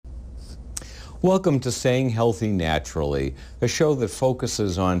Welcome to Staying Healthy Naturally, a show that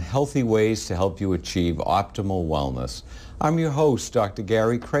focuses on healthy ways to help you achieve optimal wellness. I'm your host, Dr.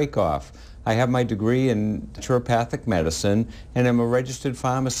 Gary Krakoff. I have my degree in naturopathic medicine and am a registered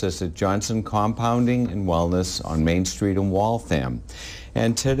pharmacist at Johnson Compounding and Wellness on Main Street in Waltham.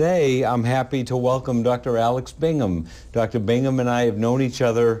 And today I'm happy to welcome Dr. Alex Bingham. Dr. Bingham and I have known each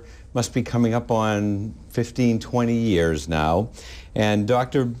other, must be coming up on 15, 20 years now. And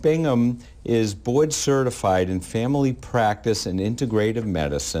Dr. Bingham is board certified in family practice and integrative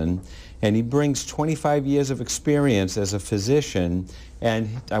medicine, and he brings 25 years of experience as a physician. And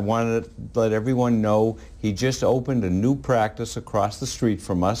I want to let everyone know he just opened a new practice across the street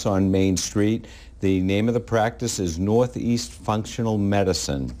from us on Main Street. The name of the practice is Northeast Functional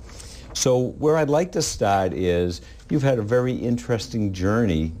Medicine. So where I'd like to start is you've had a very interesting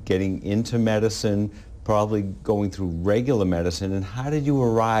journey getting into medicine, probably going through regular medicine, and how did you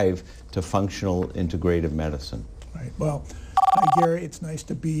arrive to functional integrative medicine? Right. Well, hi Gary, it's nice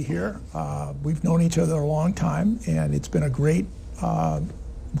to be here. We've known each other a long time, and it's been a great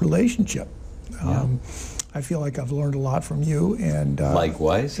relationship. I feel like I've learned a lot from you, and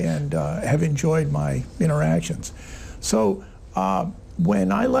likewise, and have enjoyed my interactions. So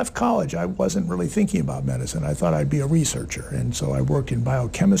when I left college, I wasn't really thinking about medicine. I thought I'd be a researcher, and so I worked in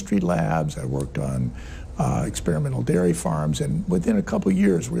biochemistry labs. I worked on experimental dairy farms, and within a couple of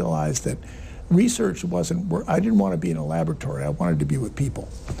years realized that research wasn't, I didn't want to be in a laboratory. I wanted to be with people.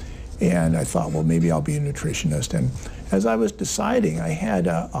 And I thought, well, maybe I'll be a nutritionist. And as I was deciding, I had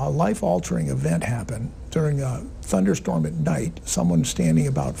a life-altering event happen during a thunderstorm at night. Someone standing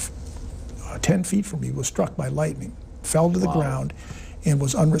about 10 feet from me was struck by lightning, fell to the ground, and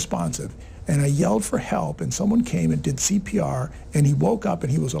was unresponsive. And I yelled for help, and someone came and did CPR, and he woke up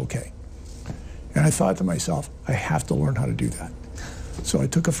and he was okay. And I thought to myself, I have to learn how to do that. So I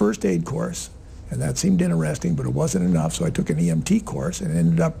took a first aid course, and that seemed interesting, but it wasn't enough, so I took an EMT course and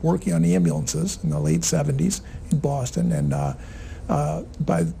ended up working on ambulances in the late 70s in Boston, and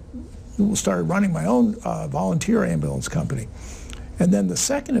started running my own volunteer ambulance company. And then the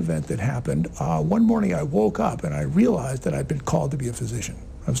second event that happened, one morning I woke up and I realized that I'd been called to be a physician.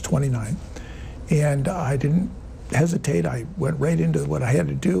 I was 29, and I didn't hesitate. I went right into what I had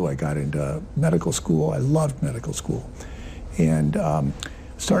to do. I got into medical school. I loved medical school. And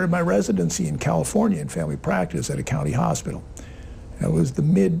started my residency in California in family practice at a county hospital. It was the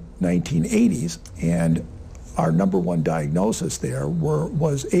mid-1980s, and our number one diagnosis there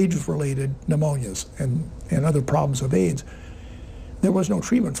was AIDS-related pneumonias and other problems of AIDS. There was no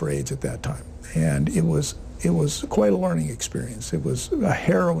treatment for AIDS at that time, and it was quite a learning experience. It was a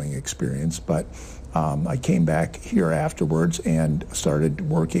harrowing experience, but I came back here afterwards and started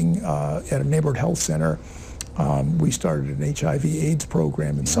working at a neighborhood health center. We started an HIV/AIDS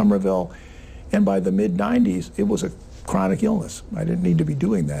program in Somerville, and by the mid-90s, it was a chronic illness. I didn't need to be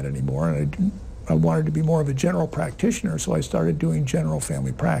doing that anymore, and I wanted to be more of a general practitioner, so I started doing general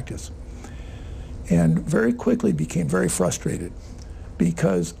family practice. And very quickly became very frustrated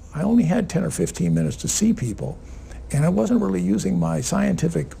because I only had 10 or 15 minutes to see people, and I wasn't really using my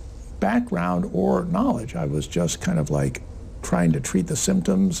scientific background or knowledge. I was just kind of like trying to treat the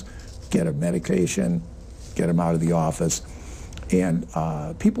symptoms, get a medication, get them out of the office, and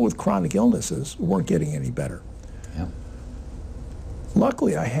people with chronic illnesses weren't getting any better. Yeah.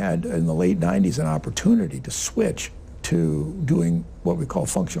 Luckily, I had, in the late 90s, an opportunity to switch to doing what we call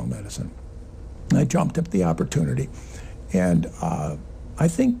functional medicine. And I jumped at the opportunity, and I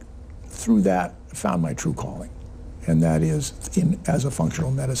think through that, I found my true calling, and that is as a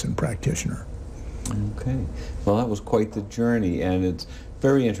functional medicine practitioner. Okay. Well, that was quite the journey, and it's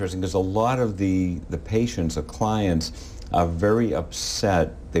very interesting because a lot of the patients or clients are very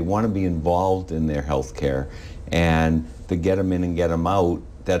upset. They want to be involved in their health care, and to get them in and get them out,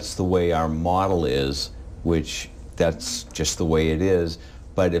 that's the way our model is, which that's just the way it is.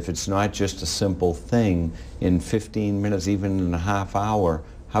 But if it's not just a simple thing, in 15 minutes, even in a half hour,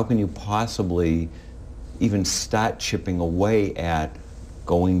 how can you possibly even start chipping away at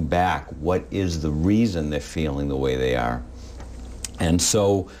going back? What is the reason they're feeling the way they are? And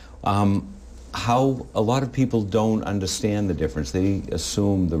so how a lot of people don't understand the difference. They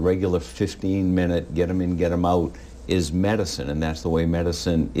assume the regular 15-minute get them in, get them out is medicine, and that's the way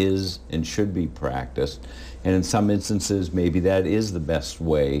medicine is and should be practiced. And in some instances, maybe that is the best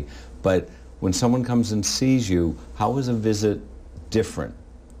way. But when someone comes and sees you, how is a visit different?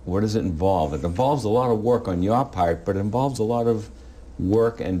 What does it involve? It involves a lot of work on your part, but it involves a lot of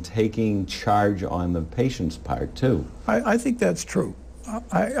work and taking charge on the patient's part, too. I think that's true.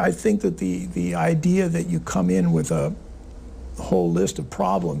 I think that the idea that you come in with a whole list of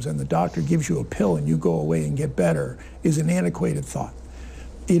problems and the doctor gives you a pill and you go away and get better is an antiquated thought.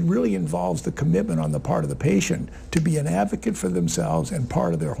 It really involves the commitment on the part of the patient to be an advocate for themselves and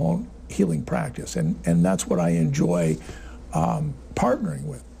part of their whole healing practice. And that's what I enjoy partnering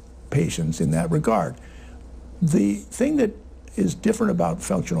with patients in that regard. The thing that is different about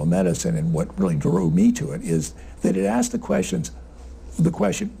functional medicine and what really drew me to it is that it asks the question,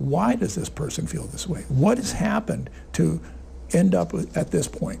 why does this person feel this way? What has happened to end up at this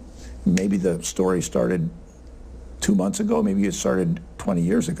point? Maybe the story started 2 months ago, maybe it started 20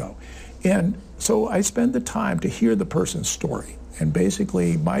 years ago. And so I spend the time to hear the person's story. And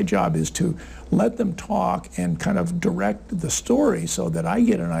basically my job is to let them talk and kind of direct the story so that I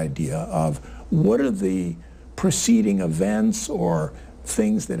get an idea of what are the preceding events or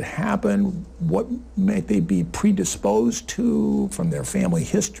things that happen, what might they be predisposed to from their family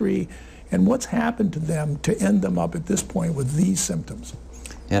history, and what's happened to them to end them up at this point with these symptoms.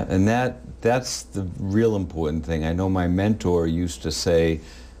 Yeah, and that's the real important thing. I know my mentor used to say,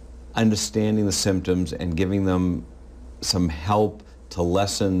 understanding the symptoms and giving them some help to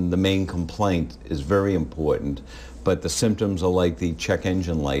lessen the main complaint is very important, but the symptoms are like the check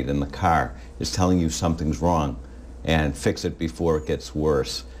engine light in the car. It's telling you something's wrong, and fix it before it gets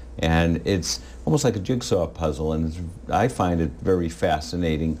worse. And it's almost like a jigsaw puzzle, and I find it very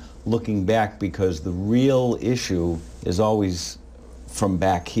fascinating looking back, because the real issue is always from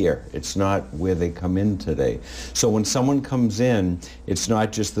back here. It's not where they come in today. So when someone comes in, it's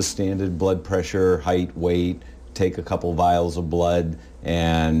not just the standard blood pressure, height, weight, take a couple vials of blood,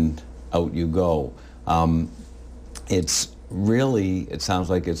 and out you go. It's really, it sounds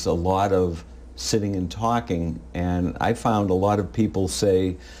like it's a lot of sitting and talking, and I found a lot of people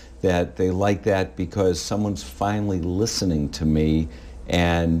say that they like that because someone's finally listening to me,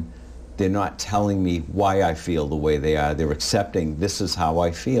 and they're not telling me why I feel the way they are. They're accepting this is how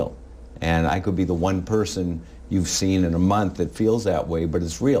I feel. And I could be the one person you've seen in a month that feels that way, but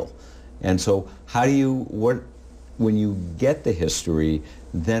it's real. And so how do you, when you get the history,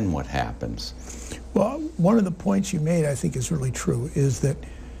 then what happens? Well, one of the points you made, I think, is really true, is that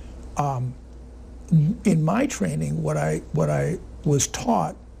in my training, what I was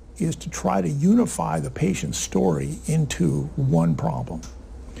taught is to try to unify the patient's story into one problem.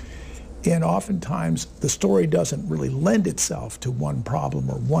 And oftentimes, the story doesn't really lend itself to one problem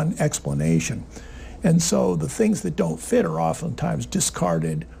or one explanation. And so the things that don't fit are oftentimes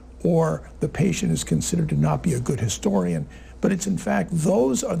discarded, or the patient is considered to not be a good historian. But it's in fact,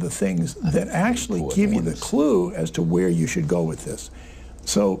 those are the things that actually give you the clue as to where you should go with this.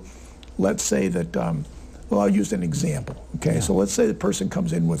 So let's say that, well, I'll use an example, okay? Yeah. So let's say the person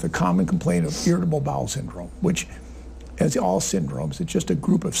comes in with a common complaint of irritable bowel syndrome, which, as all syndromes, it's just a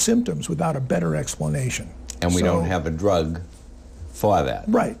group of symptoms without a better explanation. And we don't have a drug for that.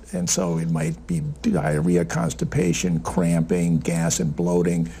 Right, and so it might be diarrhea, constipation, cramping, gas and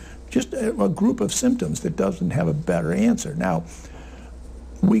bloating, just a group of symptoms that doesn't have a better answer. Now,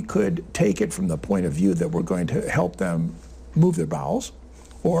 we could take it from the point of view that we're going to help them move their bowels,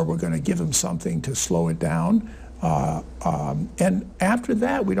 or we're going to give them something to slow it down. And after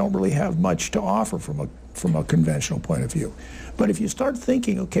that, we don't really have much to offer from a conventional point of view. But if you start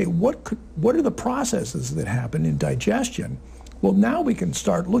thinking, okay, what are the processes that happen in digestion? Well, now we can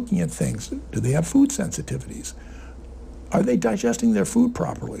start looking at things. Do they have food sensitivities? Are they digesting their food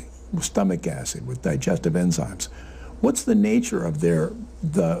properly with stomach acid, with digestive enzymes? What's the nature of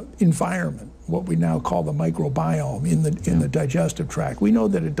the environment, what we now call the microbiome in the digestive tract? We know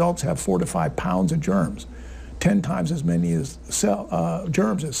that adults have 4 to 5 pounds of germs, 10 times as many as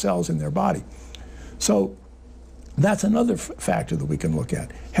germs as cells in their body. So that's another factor that we can look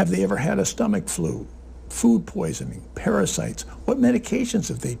at. Have they ever had a stomach flu, food poisoning, parasites? What medications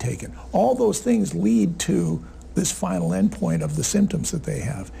have they taken? All those things lead to this final endpoint of the symptoms that they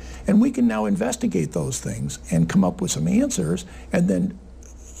have. And we can now investigate those things and come up with some answers, and then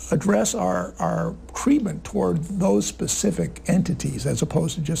address our treatment toward those specific entities, as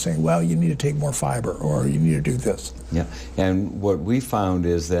opposed to just saying, well, you need to take more fiber, or you need to do this. Yeah, and what we found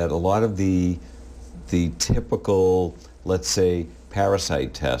is that a lot of the typical, let's say,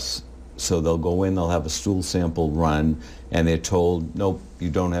 parasite tests, so they'll go in, they'll have a stool sample run, and they're told, nope, you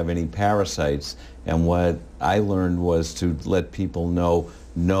don't have any parasites. And what I learned was to let people know,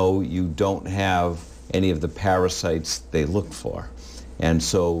 no, you don't have any of the parasites they look for. And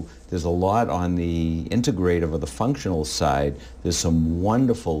so there's a lot on the integrative or the functional side. There's some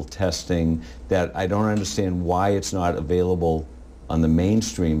wonderful testing that I don't understand why it's not available on the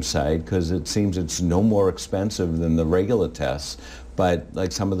mainstream side, because it seems it's no more expensive than the regular tests. but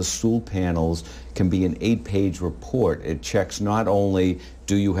like some of the stool panels can be an 8-page report. It checks not only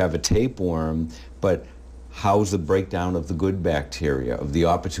do you have a tapeworm, but how's the breakdown of the good bacteria, of the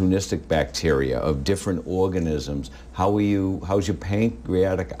opportunistic bacteria, of different organisms? How's your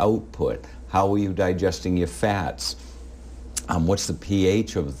pancreatic output? How are you digesting your fats? What's the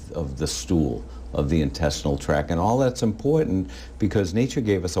pH of the stool, of the intestinal tract? And all that's important because nature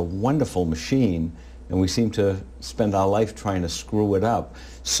gave us a wonderful machine and we seem to spend our life trying to screw it up.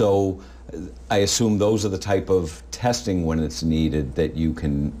 So I assume those are the type of testing when it's needed that you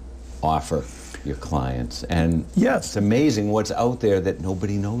can offer your clients. And yes, it's amazing what's out there that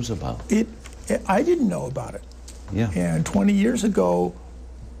nobody knows about. I didn't know about it. Yeah. And 20 years ago,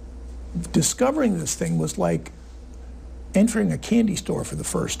 discovering this thing was like entering a candy store for the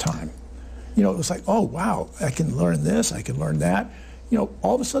first time. You know, it was like, oh wow, I can learn this, I can learn that. You know,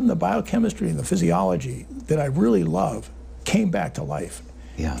 all of a sudden the biochemistry and the physiology that I really love came back to life.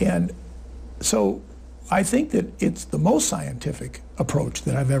 Yeah. And so I think that it's the most scientific approach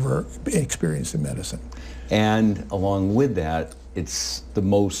that I've ever experienced in medicine. And along with that, it's the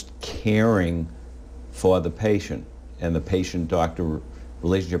most caring for the patient and the patient-doctor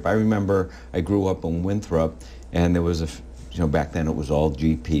relationship. I remember I grew up in Winthrop, and there was back then it was all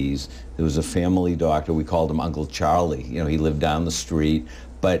GPs. There was a family doctor. We called him Uncle Charlie. You know, he lived down the street,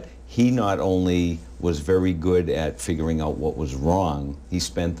 but he not only was very good at figuring out what was wrong, he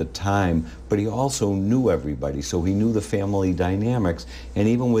spent the time, but he also knew everybody, so he knew the family dynamics. And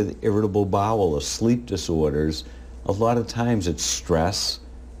even with irritable bowel or sleep disorders, a lot of times it's stress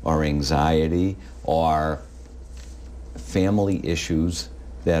or anxiety or family issues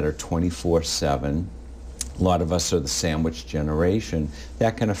that are 24/7. A lot of us are the sandwich generation.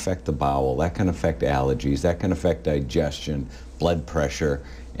 That can affect the bowel, that can affect allergies, that can affect digestion, blood pressure,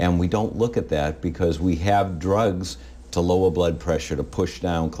 and we don't look at that because we have drugs to lower blood pressure, to push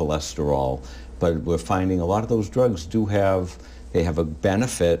down cholesterol, but we're finding a lot of those drugs they have a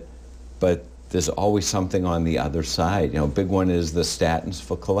benefit, but there's always something on the other side. You know, a big one is the statins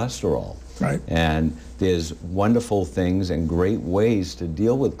for cholesterol. Right. And there's wonderful things and great ways to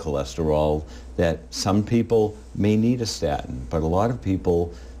deal with cholesterol that some people may need a statin, but a lot of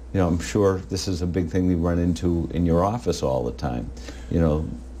people, you know, I'm sure this is a big thing we run into in your office all the time. You know,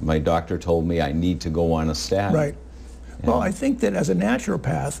 my doctor told me I need to go on a statin. Right. Well, I think that as a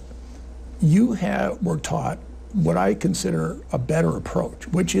naturopath, we're taught what I consider a better approach,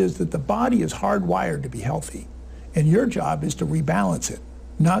 which is that the body is hardwired to be healthy, and your job is to rebalance it,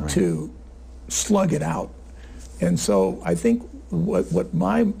 not to slug it out. And so I think what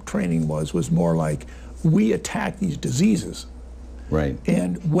my training was more like, we attack these diseases. Right.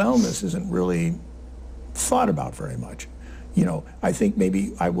 And wellness isn't really thought about very much. You know, I think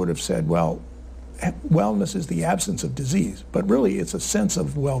maybe I would have said, well, wellness is the absence of disease, but really it's a sense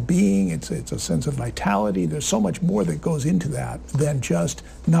of well-being, it's a sense of vitality. There's so much more that goes into that than just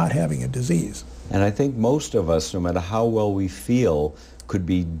not having a disease. And I think most of us, no matter how well we feel, could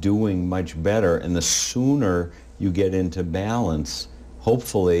be doing much better, and the sooner you get into balance,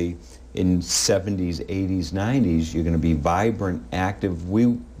 hopefully in 70s, 80s, 90s, you're going to be vibrant, active.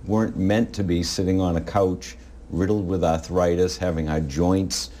 We weren't meant to be sitting on a couch riddled with arthritis, having our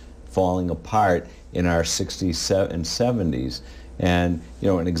joints falling apart in our 60s and 70s. And, you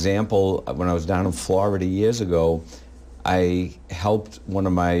know, an example, when I was down in Florida years ago, I helped one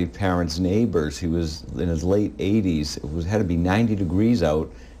of my parents' neighbors. He was in his late 80s. It had to be 90 degrees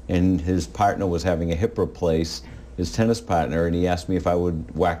out, and his partner was having a hip replaced, his tennis partner, and he asked me if I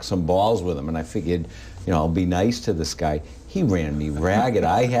would whack some balls with him. And I figured, you know, I'll be nice to this guy. He ran me ragged.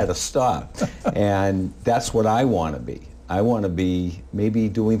 I had to stop. And that's what I want to be. I want to be maybe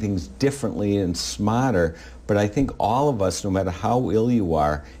doing things differently and smarter, but I think all of us, no matter how ill you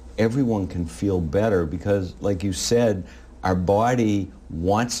are, everyone can feel better because, like you said, our body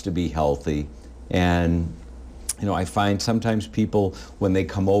wants to be healthy. And, you know, I find sometimes people, when they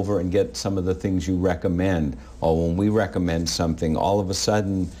come over and get some of the things you recommend, or when we recommend something, all of a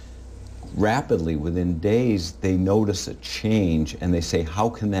sudden, rapidly, within days, they notice a change and they say, how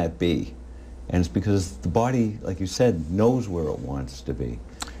can that be? And it's because the body, like you said, knows where it wants to be.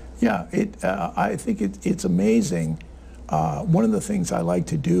 Yeah, I think it's amazing. One of the things I like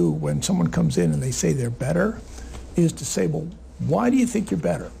to do when someone comes in and they say they're better is to say, well, why do you think you're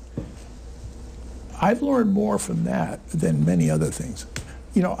better? I've learned more from that than many other things.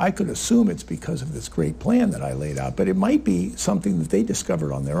 You know, I could assume it's because of this great plan that I laid out, but it might be something that they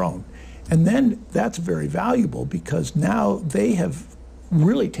discovered on their own. And then that's very valuable because now they have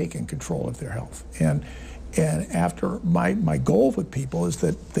really taken control of their health. And after my goal with people is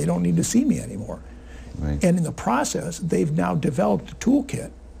that they don't need to see me anymore. Right. And in the process, they've now developed a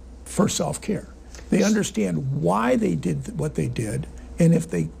toolkit for self-care. They understand why they did what they did, and if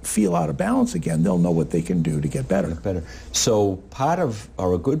they feel out of balance again, they'll know what they can do to get better. So part of,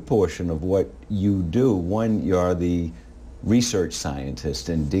 or a good portion of what you do, one, you're the research scientist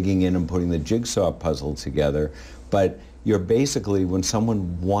and digging in and putting the jigsaw puzzle together, but you're basically, when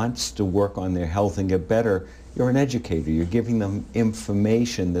someone wants to work on their health and get better, you're an educator. You're giving them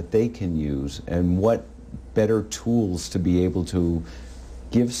information that they can use, and what better tools to be able to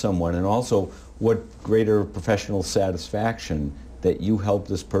give someone, and also what greater professional satisfaction that you help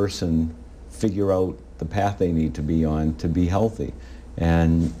this person figure out the path they need to be on to be healthy.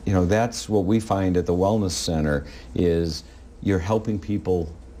 And you know, that's what we find at the Wellness Center, is you're helping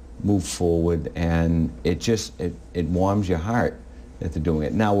people move forward, and it warms your heart that they're doing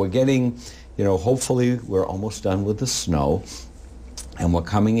it. Now we're getting, you know, hopefully we're almost done with the snow, and we're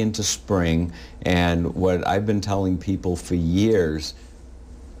coming into spring, and what I've been telling people for years,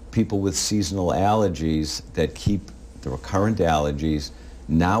 people with seasonal allergies that keep the recurrent allergies,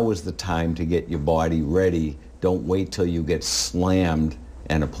 now is the time to get your body ready. Don't wait till you get slammed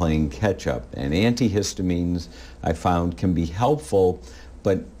and are playing catch up. And antihistamines, I found, can be helpful,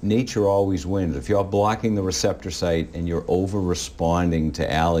 but nature always wins. If you're blocking the receptor site and you're over-responding to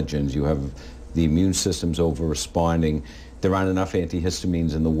allergens, you have the immune system's over-responding, there aren't enough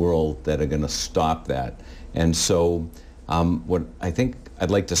antihistamines in the world that are going to stop that. And so what I think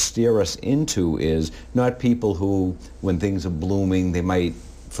I'd like to steer us into is not people who, when things are blooming, they might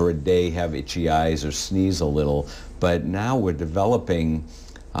for a day have itchy eyes or sneeze a little, but now we're developing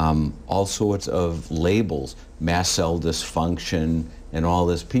all sorts of labels, mast cell dysfunction and all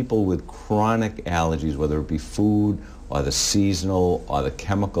this. People with chronic allergies, whether it be food or the seasonal or the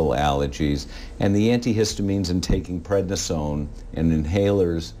chemical allergies, and the antihistamines and taking prednisone and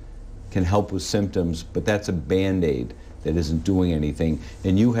inhalers can help with symptoms, but that's a Band-Aid that isn't doing anything.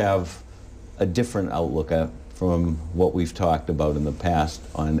 And you have a different outlook from what we've talked about in the past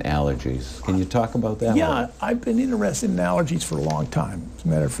on allergies. Can you talk about that? Yeah, I've been interested in allergies for a long time. As a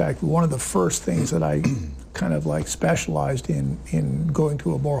matter of fact, one of the first things that I kind of like specialized in going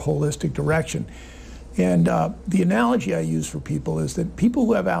to a more holistic direction. And the analogy I use for people is that people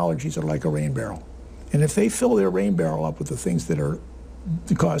who have allergies are like a rain barrel. And if they fill their rain barrel up with the things that are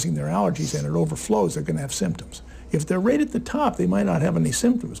causing their allergies and it overflows, they're going to have symptoms. If they're right at the top, they might not have any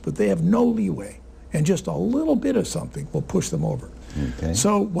symptoms, but they have no leeway. And just a little bit of something will push them over. Okay.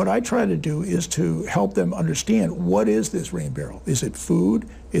 So what I try to do is to help them understand, what is this rain barrel? Is it food?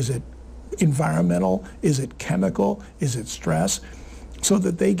 Is it environmental? Is it chemical? Is it stress? So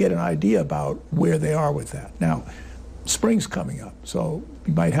that they get an idea about where they are with that. Now, spring's coming up, so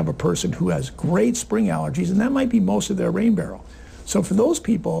you might have a person who has great spring allergies, and that might be most of their rain barrel. So for those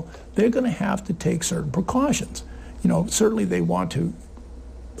people, they're going to have to take certain precautions. You know, certainly they want to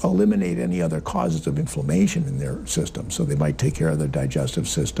eliminate any other causes of inflammation in their system, so they might take care of their digestive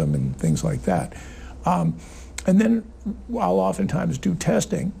system and things like that. And then I'll oftentimes do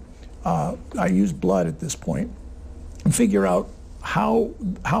testing. I use blood at this point and figure out how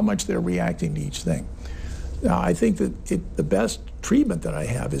much they're reacting to each thing. Now, I think that the best treatment that I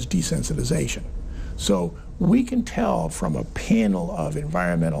have is desensitization. So we can tell from a panel of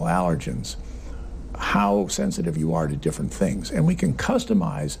environmental allergens how sensitive you are to different things, and we can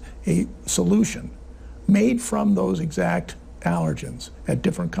customize a solution made from those exact allergens at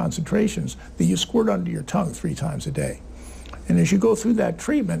different concentrations that you squirt under your tongue 3 times a day. And as you go through that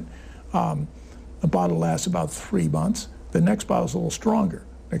treatment, a bottle lasts about 3 months. The next bottle's a little stronger.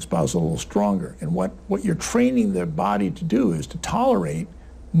 Next bottle's a little stronger. And what you're training the body to do is to tolerate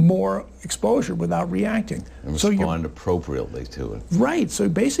more exposure without reacting. And respond appropriately to it. Right. So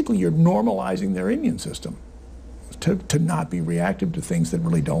basically you're normalizing their immune system to not be reactive to things that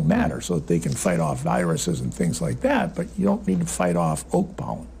really don't matter, so that they can fight off viruses and things like that, but you don't need to fight off oak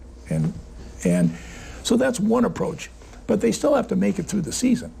pollen. And so that's one approach. But they still have to make it through the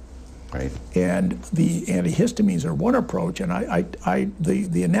season. Right. And the antihistamines are one approach, and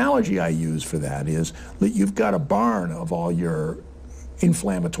the analogy I use for that is that you've got a barn of all your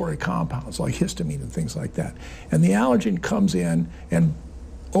inflammatory compounds like histamine and things like that. And the allergen comes in and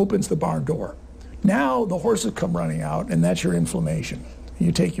opens the barn door. Now the horses come running out, and that's your inflammation.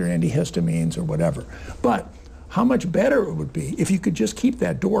 You take your antihistamines or whatever. But how much better it would be if you could just keep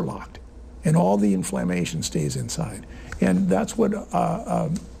that door locked and all the inflammation stays inside. And that's what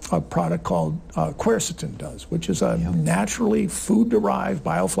a product called quercetin does, which is a naturally food-derived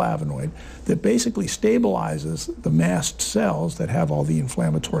bioflavonoid that basically stabilizes the mast cells that have all the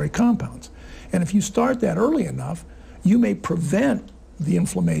inflammatory compounds. And if you start that early enough, you may prevent the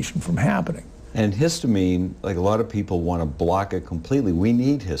inflammation from happening. And histamine, like a lot of people want to block it completely. We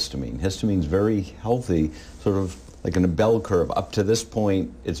need histamine. Histamine's very healthy, sort of like in a bell curve. Up to this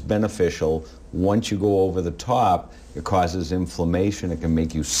point, it's beneficial. Once you go over the top, it causes inflammation. It can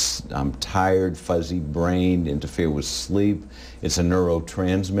make you tired, fuzzy-brained, interfere with sleep. It's a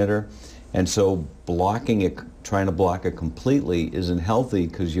neurotransmitter. And so blocking it, trying to block it completely isn't healthy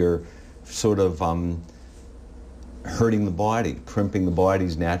because you're sort of hurting the body, crimping the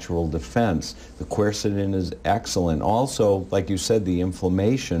body's natural defense. The quercetin is excellent. Also, like you said, the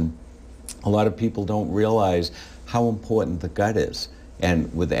inflammation, a lot of people don't realize how important the gut is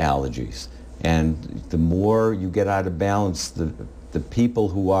and with allergies. And the more you get out of balance, the people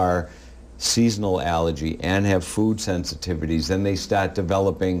who are seasonal allergy and have food sensitivities, then they start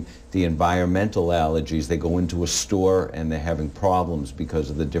developing the environmental allergies. They go into a store and they're having problems because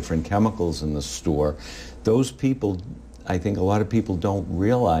of the different chemicals in the store. Those people, I think a lot of people don't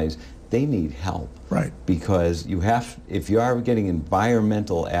realize they need help. Right. Because you have, if you are getting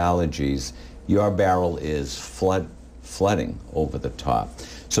environmental allergies, your barrel is flooding over the top.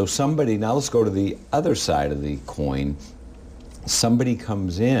 So somebody, now let's go to the other side of the coin. Somebody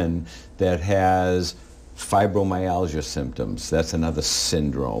comes in that has fibromyalgia symptoms. That's another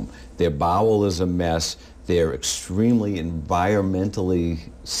syndrome. Their bowel is a mess. They're extremely environmentally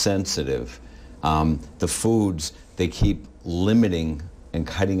sensitive. The foods, they keep limiting and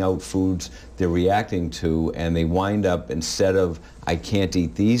cutting out foods they're reacting to, and they wind up, instead of I can't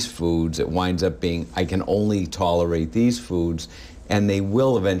eat these foods, it winds up being I can only tolerate these foods, and they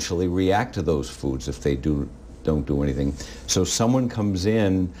will eventually react to those foods if they don't do anything. So someone comes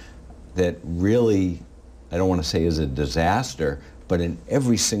in that really, I don't want to say is a disaster, but in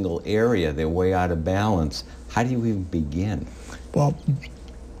every single area they're way out of balance. How do you even begin? Well,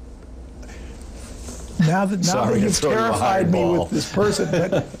 now that you've terrified me with this person,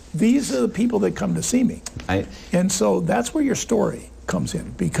 but these are the people that come to see me. And so that's where your story comes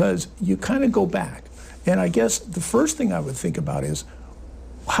in, because you kind of go back. And I guess the first thing I would think about is,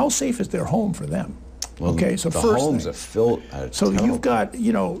 how safe is their home for them? Well, okay, so the first homes thing, are filled. so you've got,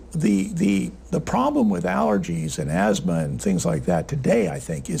 you know, the problem with allergies and asthma and things like that today, I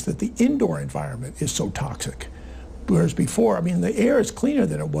think, is that the indoor environment is so toxic. Whereas before, I mean, the air is cleaner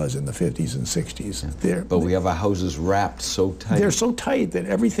than it was in the 50s and 60s. Yeah. But we have our houses wrapped so tight. They're so tight that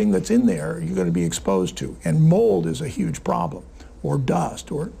everything that's in there you're going to be exposed to. And mold is a huge problem, or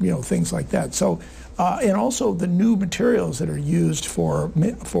dust, or, you know, things like that. So, and also the new materials that are used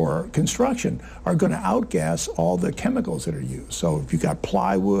for construction are going to outgas all the chemicals that are used. So if you've got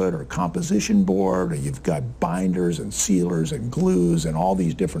plywood or composition board, or you've got binders and sealers and glues and all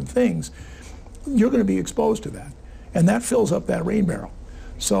these different things, you're going to be exposed to that. And that fills up that rain barrel.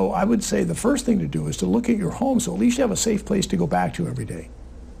 So I would say the first thing to do is to look at your home, so at least you have a safe place to go back to every day.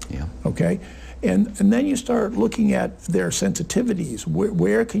 Yeah. Okay? And then you start looking at their sensitivities.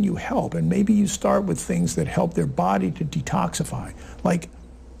 Where can you help? And maybe you start with things that help their body to detoxify, like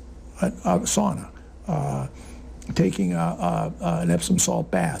a sauna, taking an Epsom salt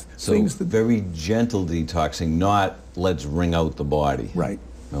bath. So things that, very gentle detoxing, not let's wring out the body. Right.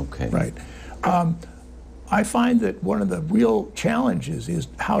 Okay. Right. I find that one of the real challenges is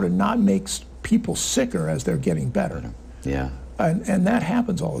how to not make people sicker as they're getting better. Yeah. And that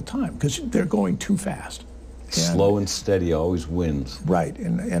happens all the time because they're going too fast. Slow and steady always wins. Right.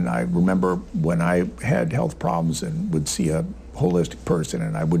 And I remember when I had health problems and would see a holistic person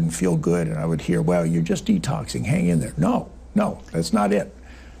and I wouldn't feel good and I would hear, well, you're just detoxing, hang in there. No, that's not it.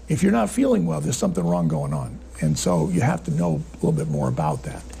 If you're not feeling well, there's something wrong going on. And so you have to know a little bit more about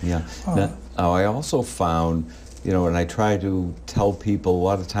that. Yeah. I also found, you know, and I try to tell people, a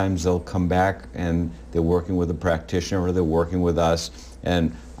lot of times they'll come back and they're working with a practitioner or they're working with us,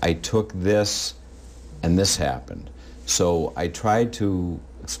 and I took this and this happened. So I tried to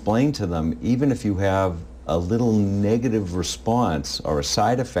explain to them, even if you have a little negative response or a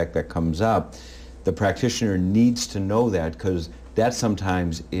side effect that comes up, the practitioner needs to know that, because that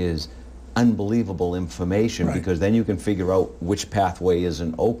sometimes is unbelievable information. Right. Because then you can figure out which pathway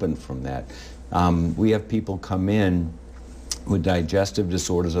isn't open from that. We have people come in with digestive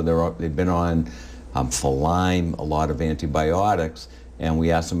disorders, or they've been on for Lyme, a lot of antibiotics, and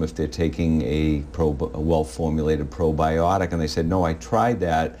we ask them if they're taking a well-formulated probiotic, and they said, no, I tried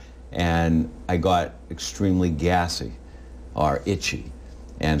that and I got extremely gassy or itchy,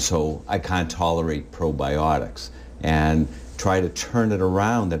 and so I can't tolerate probiotics. And try to turn it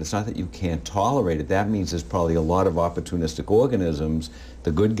around, that it's not that you can't tolerate it. That means there's probably a lot of opportunistic organisms.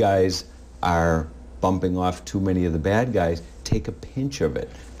 The good guys are bumping off too many of the bad guys. take a pinch of it,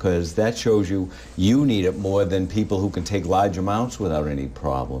 because that shows you need it more than people who can take large amounts without any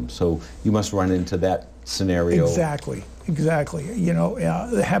problem. So you must run into that scenario. Exactly. You know,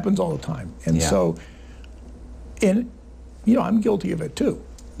 it happens all the time. And Yeah. so, and, you know, I'm guilty of it too.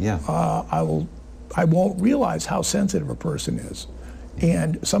 Yeah. I won't realize how sensitive a person is.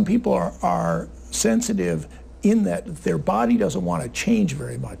 And some people are sensitive in that their body doesn't want to change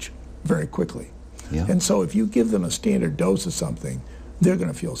very much, very quickly. Yeah. And so if you give them a standard dose of something, they're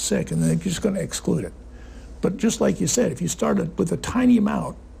going to feel sick and they're just going to exclude it. But just like you said, if you started with a tiny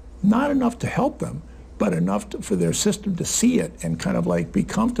amount, not enough to help them, but enough for their system to see it and kind of like be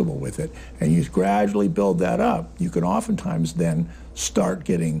comfortable with it, and you gradually build that up, you can oftentimes then start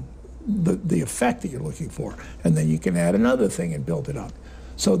getting the effect that you're looking for. And then you can add another thing and build it up.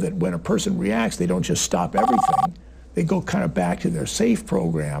 So that when a person reacts, they don't just stop everything. They go kind of back to their safe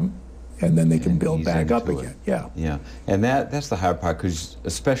program, and then they can build back up again. Yeah. Yeah. And that's the hard part, because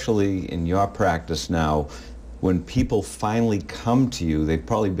especially in your practice now, when people finally come to you, they've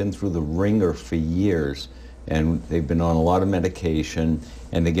probably been through the ringer for years, and they've been on a lot of medication,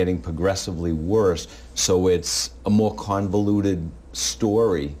 and they're getting progressively worse. So it's a more convoluted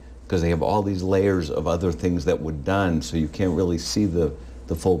story, because they have all these layers of other things that were done, so you can't really see the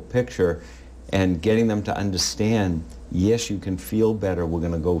full picture. And getting them to understand, yes, you can feel better. We're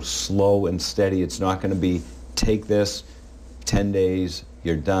going to go slow and steady. It's not going to be, take this, 10 days,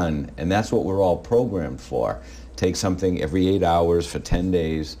 you're done. And that's what we're all programmed for. Take something every 8 hours for 10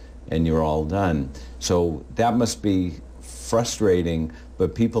 days, and you're all done. So that must be frustrating,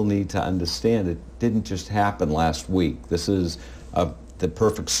 but people need to understand it didn't just happen last week. This is the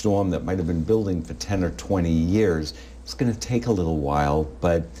perfect storm that might have been building for 10 or 20 years. It's going to take a little while,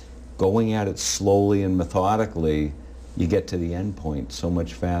 but going at it slowly and methodically, you get to the end point so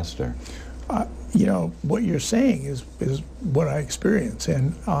much faster. You know, what you're saying is what I experience.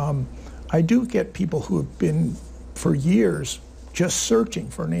 And I do get people who have been for years just searching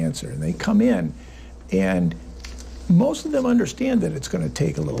for an answer. And they come in, and most of them understand that it's going to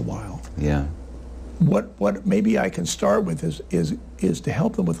take a little while. Yeah. What maybe I can start with is to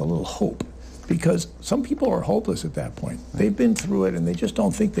help them with a little hope. Because some people are hopeless at that point. They've been through it, and they just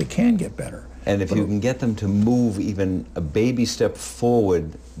don't think they can get better. And if you can get them to move even a baby step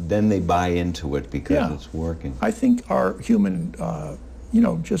forward, then they buy into it because it's working. I think our human, you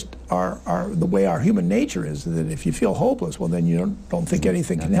know, just the way our human nature is that if you feel hopeless, well, then you don't think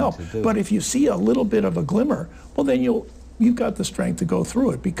anything can help. But if you see a little bit of a glimmer, well, then you've got the strength to go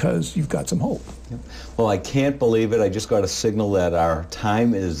through it because you've got some hope. Yep. Well, I can't believe it. I just got a signal that our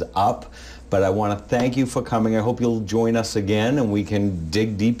time is up. But I want to thank you for coming. I hope you'll join us again, and we can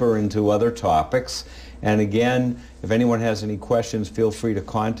dig deeper into other topics. And again, if anyone has any questions, feel free to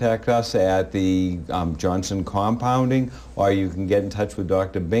contact us at the Johnson Compounding, or you can get in touch with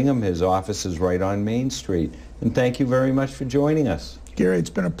Dr. Bingham. His office is right on Main Street. And thank you very much for joining us. Gary, it's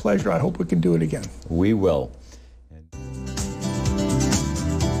been a pleasure. I hope we can do it again. We will.